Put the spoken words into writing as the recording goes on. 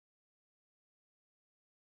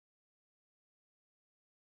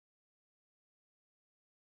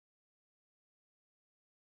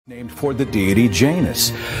Named for the deity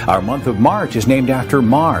Janus. Our month of March is named after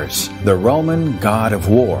Mars, the Roman god of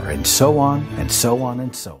war, and so on and so on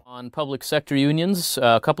and so on. On public sector unions,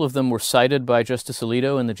 a couple of them were cited by Justice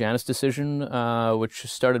Alito in the Janus decision, which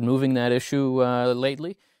started moving that issue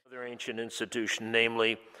lately. Another ancient institution,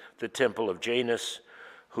 namely the Temple of Janus,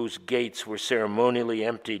 whose gates were ceremonially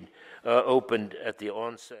opened at the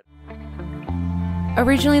onset.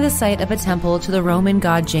 Originally the site of a temple to the Roman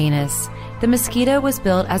god Janus, the Mesquita was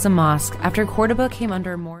built as a mosque after Cordoba came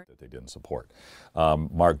under more. That they didn't support.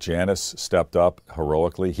 Mark Janus stepped up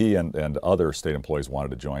heroically. He and other state employees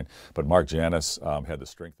wanted to join, but Mark Janus had the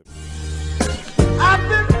strength. I've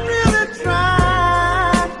been really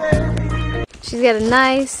trying, baby. She's got a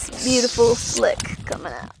nice, beautiful slick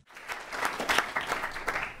coming out.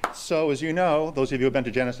 So as you know, those of you who have been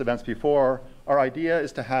to Janus events before, our idea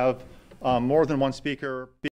is to have more than one speaker.